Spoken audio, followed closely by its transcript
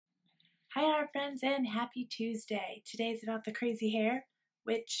Hi, our friends, and happy Tuesday. Today's about the crazy hair,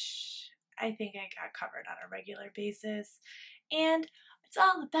 which I think I got covered on a regular basis, and it's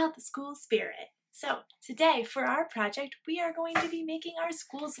all about the school spirit. So, today for our project, we are going to be making our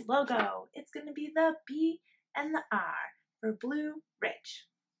school's logo. It's going to be the B and the R for Blue Ridge.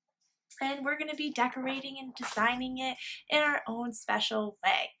 And we're going to be decorating and designing it in our own special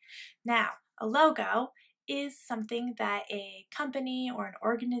way. Now, a logo is something that a company or an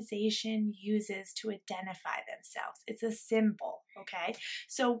organization uses to identify themselves. It's a symbol, okay?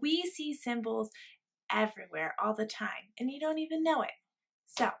 So we see symbols everywhere all the time, and you don't even know it.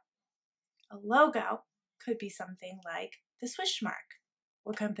 So a logo could be something like the swoosh mark.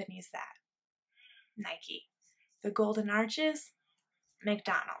 What company is that? Nike. The golden arches?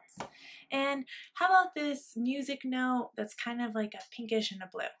 McDonald's. And how about this music note that's kind of like a pinkish and a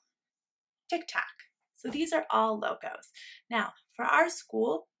blue? TikTok. So these are all logos. Now, for our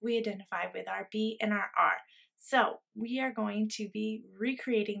school, we identify with our B and our R. So we are going to be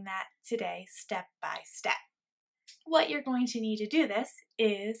recreating that today step by step. What you're going to need to do this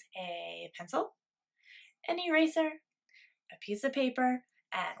is a pencil, an eraser, a piece of paper,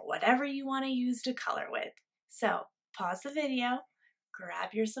 and whatever you want to use to color with. So pause the video, grab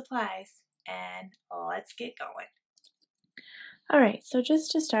your supplies, and let's get going. All right, so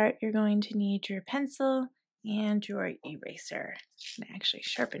just to start, you're going to need your pencil and your eraser. I'm gonna actually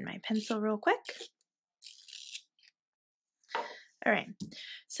sharpen my pencil real quick. All right,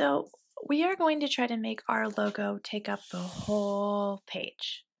 so we are going to try to make our logo take up the whole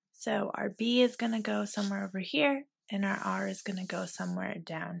page. So our B is gonna go somewhere over here, and our R is gonna go somewhere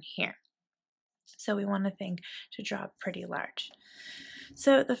down here. So we want to think to draw pretty large.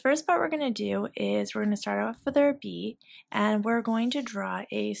 So the first part we're going to do is we're going to start off with our B, and we're going to draw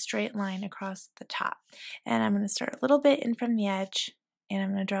a straight line across the top. And I'm going to start a little bit in from the edge, and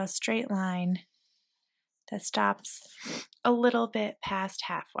I'm going to draw a straight line that stops a little bit past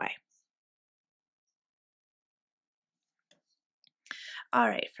halfway. All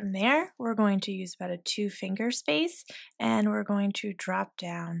right, from there, we're going to use about a 2-finger space, and we're going to drop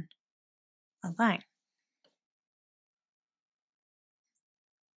down a line.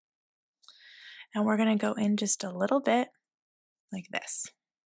 And we're going to go in just a little bit like this.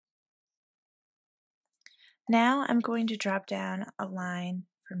 Now I'm going to drop down a line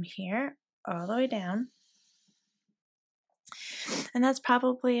from here all the way down. And that's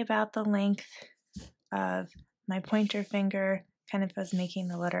probably about the length of my pointer finger, kind of as making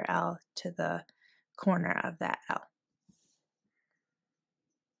the letter L to the corner of that L.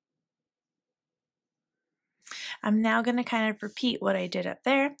 I'm now going to kind of repeat what I did up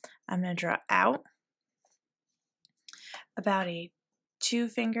there. I'm going to draw out about a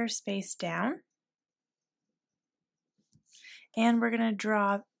 2-finger space down. And we're going to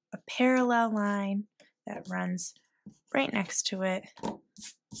draw a parallel line that runs right next to it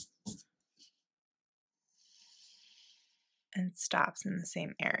and stops in the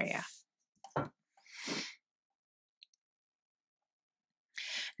same area.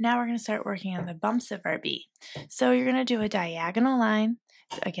 Now we're going to start working on the bumps of our B. So you're going to do a diagonal line,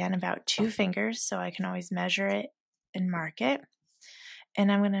 again about 2 fingers, so I can always measure it and mark it.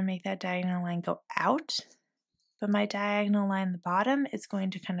 And I'm going to make that diagonal line go out, but my diagonal line at the bottom is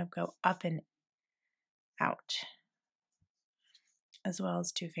going to kind of go up and out, as well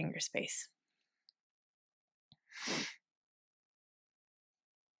as 2-finger space.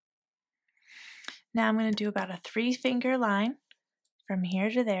 Now I'm going to do about a 3-finger line from here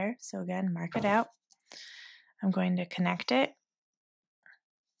to there. So again, mark it out. I'm going to connect it.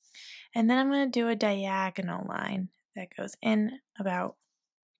 And then I'm going to do a diagonal line that goes in about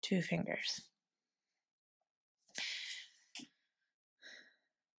 2 fingers.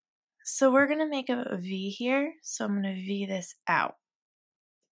 So we're going to make a V here. So I'm going to V this out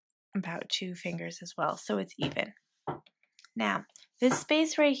about 2 fingers as well, so it's even. Now, this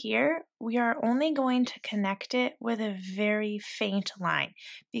space right here, we are only going to connect it with a very faint line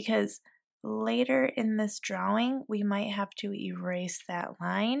because later in this drawing, we might have to erase that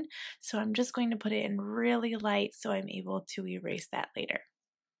line. So I'm just going to put it in really light so I'm able to erase that later.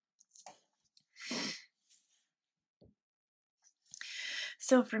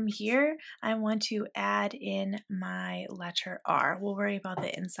 So from here, I want to add in my letter R. We'll worry about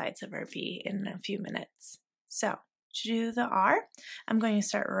the insides of our B in a few minutes. So to do the R, I'm going to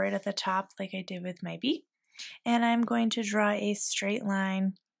start right at the top like I did with my B, and I'm going to draw a straight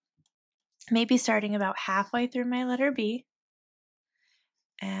line, maybe starting about halfway through my letter B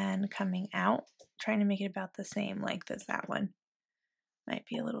and coming out, trying to make it about the same length as that one. Might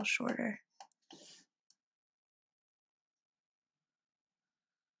be a little shorter.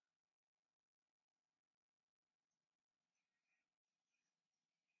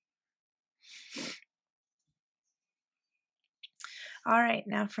 All right,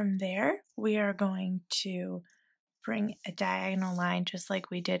 now from there, we are going to bring a diagonal line just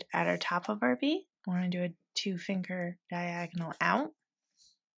like we did at our top of our B. We're going to do a 2-finger diagonal out.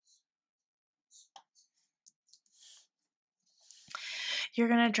 You're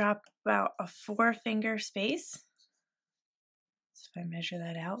going to drop about a 4-finger space. So if I measure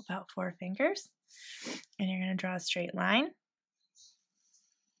that out, about 4 fingers. And you're going to draw a straight line.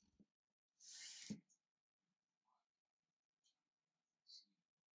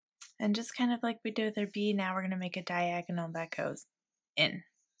 And just kind of like we did with our B, now we're going to make a diagonal that goes in.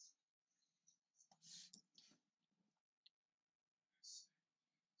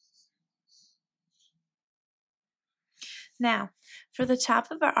 Now, for the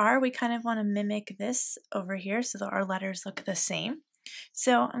top of our R, we kind of want to mimic this over here so that our letters look the same.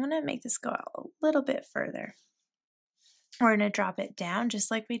 So I'm going to make this go out a little bit further. We're going to drop it down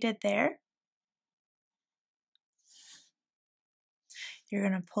just like we did there. You're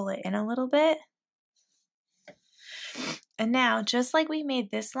going to pull it in a little bit. And now, just like we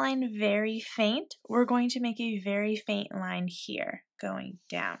made this line very faint, we're going to make a very faint line here going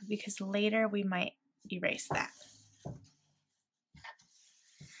down because later we might erase that.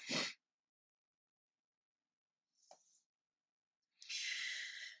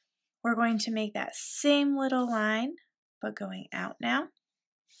 We're going to make that same little line, but going out now.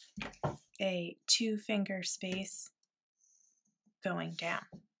 A 2-finger space going down.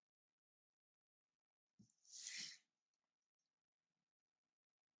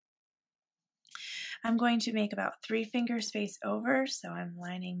 I'm going to make about 3-finger space over, so I'm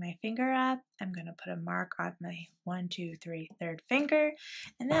lining my finger up. I'm going to put a mark on my 1, 2, 3, third finger,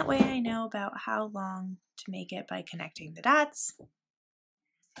 and that way I know about how long to make it by connecting the dots.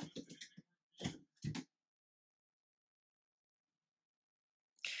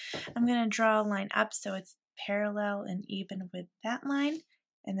 I'm going to draw a line up so it's parallel and even with that line,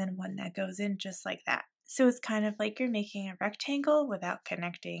 and then one that goes in just like that. So it's kind of like you're making a rectangle without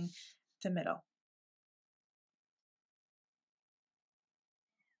connecting the middle.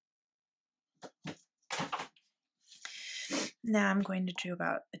 Now I'm going to do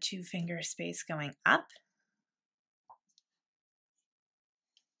about a 2-finger space going up,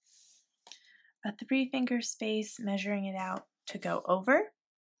 a 3-finger space measuring it out to go over,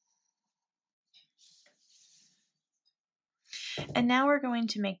 and now we're going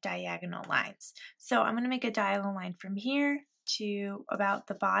to make diagonal lines. So I'm going to make a diagonal line from here to about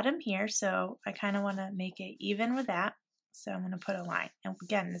the bottom here, so I kind of want to make it even with that. So I'm going to put a line, and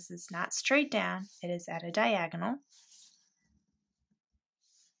again, this is not straight down, it is at a diagonal.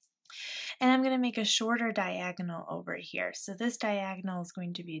 And I'm going to make a shorter diagonal over here. So this diagonal is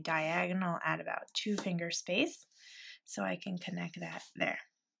going to be diagonal at about 2-finger space. So I can connect that there.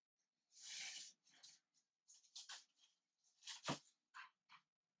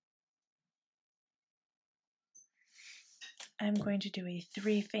 I'm going to do a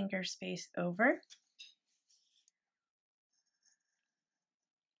 3-finger space over.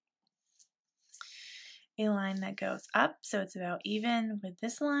 A line that goes up, so it's about even with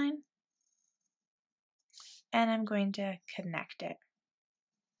this line. And I'm going to connect it.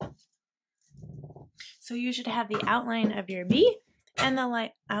 So you should have the outline of your B and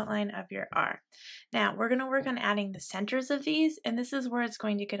the outline of your R. Now we're going to work on adding the centers of these, and this is where it's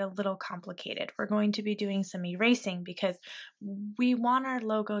going to get a little complicated. We're going to be doing some erasing because we want our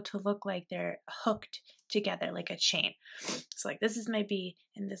logo to look like they're hooked together like a chain. So like this is my B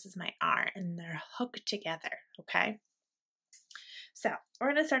and this is my R, and they're hooked together, okay? So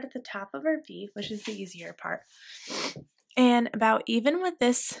we're going to start at the top of our B, which is the easier part. And about even with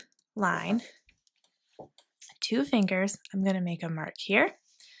this line, 2 fingers, I'm going to make a mark here.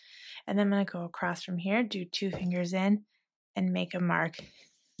 And then I'm going to go across from here, do 2 fingers in, and make a mark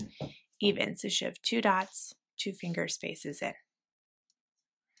even. So you should have 2 dots, 2-finger spaces in.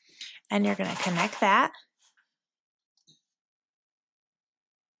 And you're going to connect that.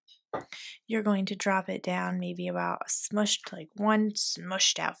 You're going to drop it down maybe about a smushed, like one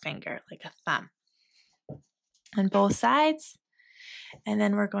smushed out finger, like a thumb, on both sides. And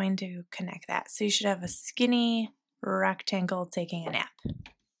then we're going to connect that. So you should have a skinny rectangle taking a nap.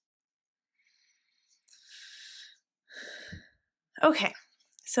 Okay,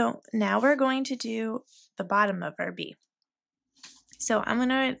 so now we're going to do the bottom of our B. So I'm going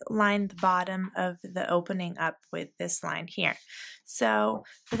to line the bottom of the opening up with this line here. So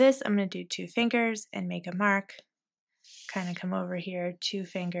for this, I'm going to do 2 fingers and make a mark. Kind of come over here, 2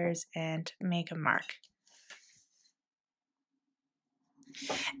 fingers and make a mark.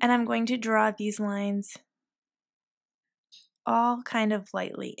 And I'm going to draw these lines all kind of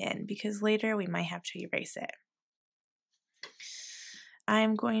lightly in because later we might have to erase it.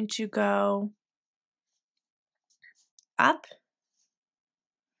 I'm going to go up,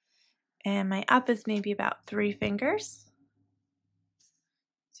 and my up is maybe about 3 fingers.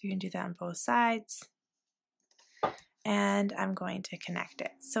 So you can do that on both sides. And I'm going to connect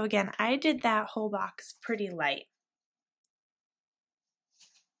it. So again, I did that whole box pretty light.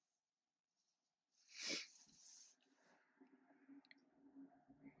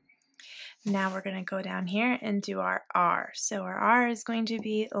 Now we're going to go down here and do our R. So our R is going to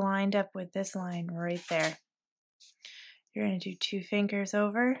be lined up with this line right there. You're going to do 2 fingers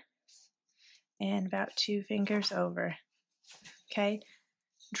over and about 2 fingers over. Okay?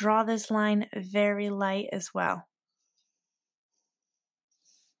 Draw this line very light as well.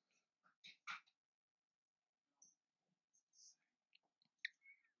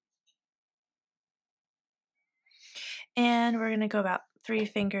 And we're going to go about 3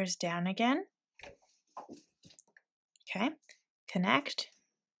 fingers down again. Okay? Connect.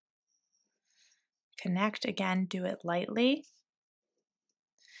 Connect again, do it lightly.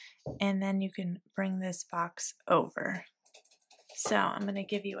 And then you can bring this box over. So I'm going to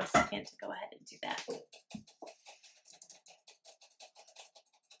give you a second to go ahead and do that.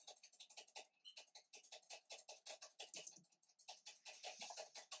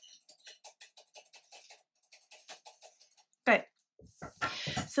 Good.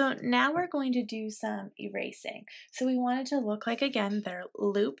 So now we're going to do some erasing. So we want it to look like, again, they're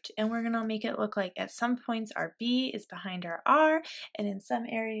looped, and we're going to make it look like at some points our B is behind our R, and in some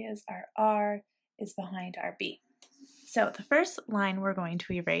areas our R is behind our B. So the first line we're going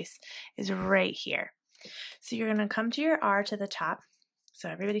to erase is right here. So you're going to come to your R to the top. So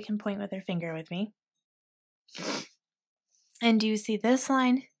everybody can point with their finger with me. And do you see this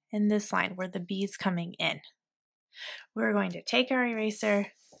line and this line where the B is coming in? We're going to take our eraser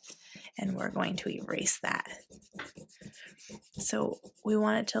and we're going to erase that. So we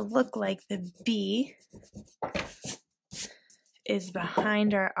want it to look like the B is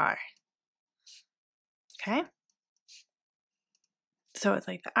behind our R. Okay? So it's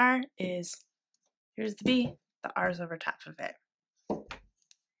like the R is, here's the B, the R is over top of it.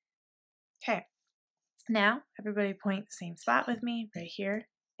 Okay. Now, everybody point the same spot with me, right here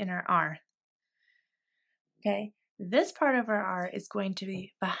in our R. Okay? This part of our R is going to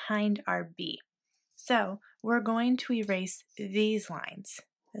be behind our B. So we're going to erase these lines,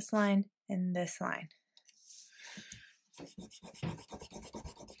 this line and this line.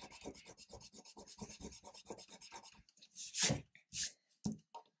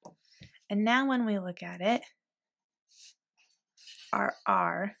 And now when we look at it, our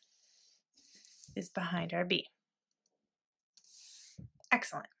R is behind our B.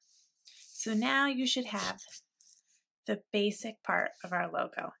 Excellent. So now you should have the basic part of our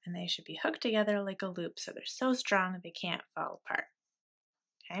logo, and they should be hooked together like a loop so they're so strong they can't fall apart.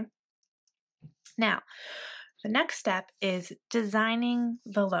 Okay? Now, the next step is designing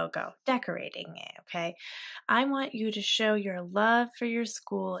the logo, decorating it, okay? I want you to show your love for your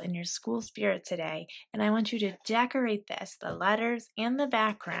school and your school spirit today, and I want you to decorate this, the letters and the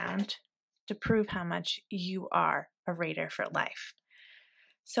background, to prove how much you are a Raider for life.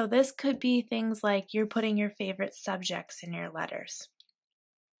 So this could be things like you're putting your favorite subjects in your letters.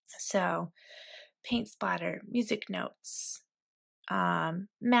 So paint splatter, music notes,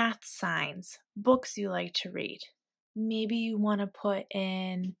 math signs, books you like to read. Maybe you want to put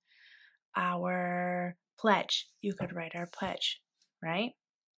in our pledge. You could write our pledge, right?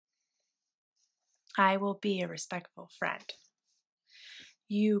 I will be a respectful friend.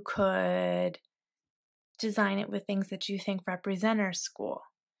 You could design it with things that you think represent our school,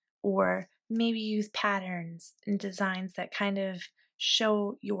 or maybe use patterns and designs that kind of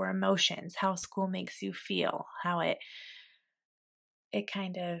show your emotions, how school makes you feel, how it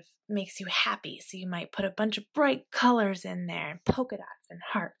kind of makes you happy. So you might put a bunch of bright colors in there, and polka dots and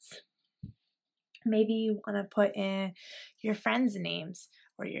hearts. Maybe you want to put in your friends' names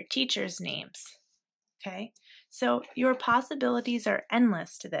or your teachers' names. Okay, so your possibilities are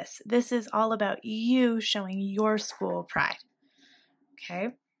endless to this. This is all about you showing your school pride. Okay,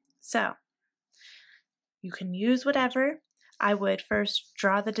 so you can use whatever. I would first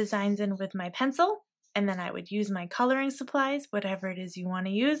draw the designs in with my pencil, and then I would use my coloring supplies, whatever it is you want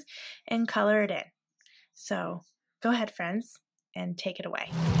to use, and color it in. So go ahead, friends, and take it away.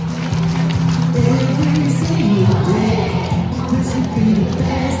 Every single day, this would be the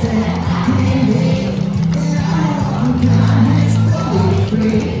best that I can be.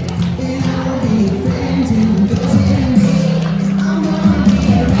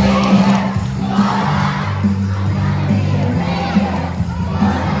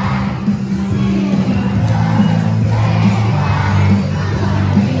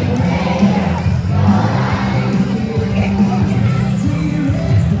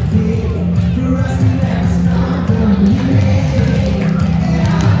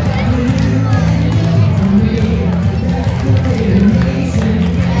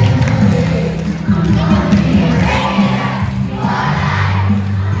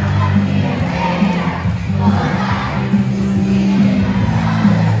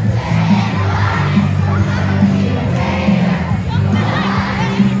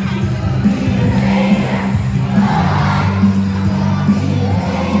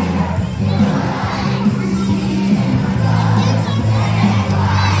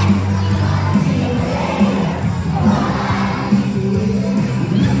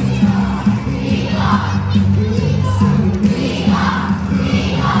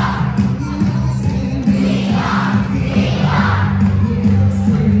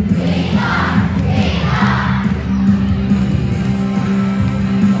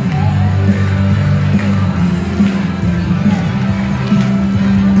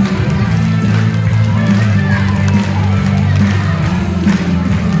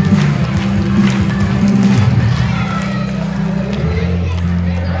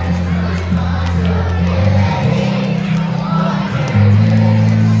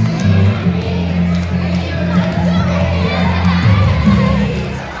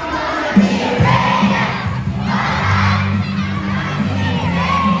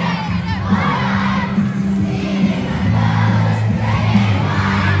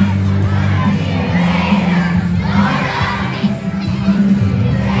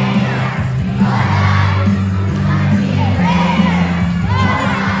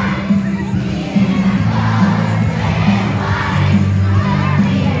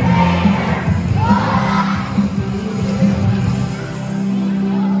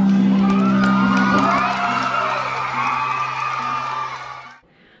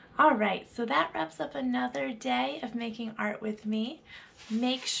 So that wraps up another day of making art with me.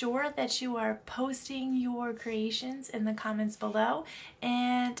 Make sure that you are posting your creations in the comments below.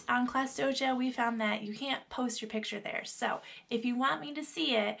 And on Class Dojo, we found that you can't post your picture there. So if you want me to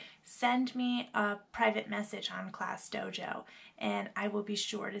see it, send me a private message on Class Dojo and I will be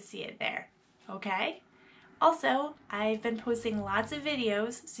sure to see it there. Okay? Also, I've been posting lots of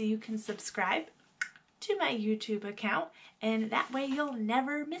videos, so you can subscribe to my YouTube account, and that way you'll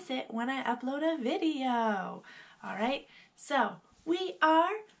never miss it when I upload a video. Alright, so we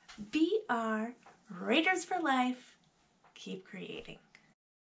are BR Raiders for Life. Keep creating.